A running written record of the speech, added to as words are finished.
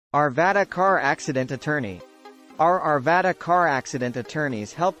Arvada Car Accident Attorney. Our Arvada car accident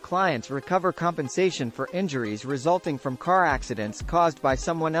attorneys help clients recover compensation for injuries resulting from car accidents caused by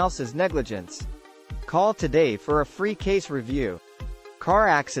someone else's negligence. Call today for a free case review. Car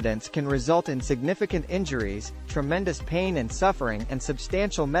accidents can result in significant injuries, tremendous pain and suffering, and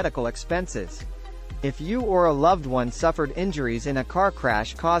substantial medical expenses. If you or a loved one suffered injuries in a car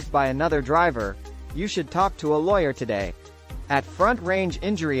crash caused by another driver, you should talk to a lawyer today. At Front Range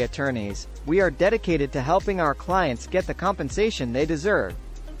Injury Attorneys, we are dedicated to helping our clients get the compensation they deserve.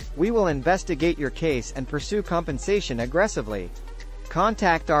 We will investigate your case and pursue compensation aggressively.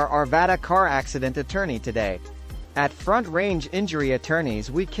 Contact our Arvada car accident attorney today. At Front Range Injury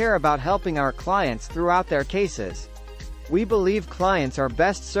Attorneys, we care about helping our clients throughout their cases. We believe clients are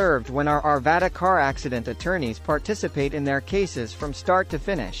best served when our Arvada car accident attorneys participate in their cases from start to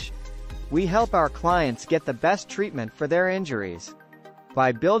finish. We help our clients get the best treatment for their injuries.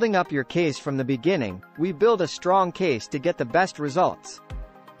 By building up your case from the beginning, we build a strong case to get the best results.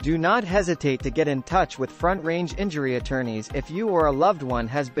 Do not hesitate to get in touch with Front Range Injury Attorneys if you or a loved one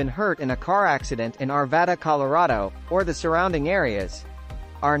has been hurt in a car accident in Arvada, Colorado, or the surrounding areas.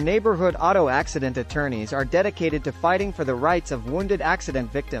 Our neighborhood auto accident attorneys are dedicated to fighting for the rights of wounded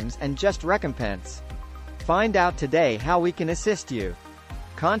accident victims and just recompense. Find out today how we can assist you.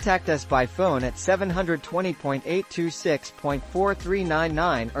 Contact us by phone at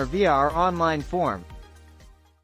 720.826.4399 or via our online form.